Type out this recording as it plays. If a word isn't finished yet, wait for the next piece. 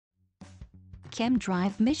Chem-Dry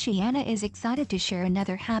of Michiana is excited to share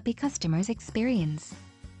another happy customer's experience.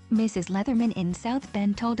 Mrs. Leatherman in South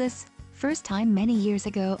Bend told us, "First time many years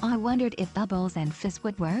ago I wondered if bubbles and fizz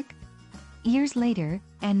would work. Years later,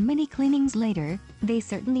 and many cleanings later, they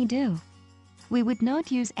certainly do. We would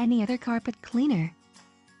not use any other carpet cleaner.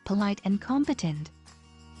 Polite and competent.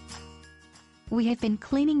 We have been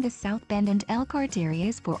cleaning the South Bend and Elkhart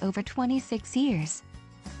areas for over 26 years.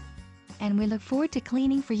 And we look forward to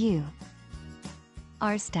cleaning for you.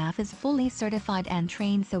 Our staff is fully certified and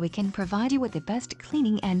trained so we can provide you with the best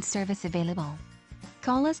cleaning and service available.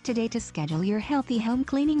 Call us today to schedule your healthy home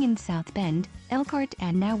cleaning in South Bend, Elkhart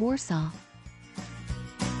and now Warsaw.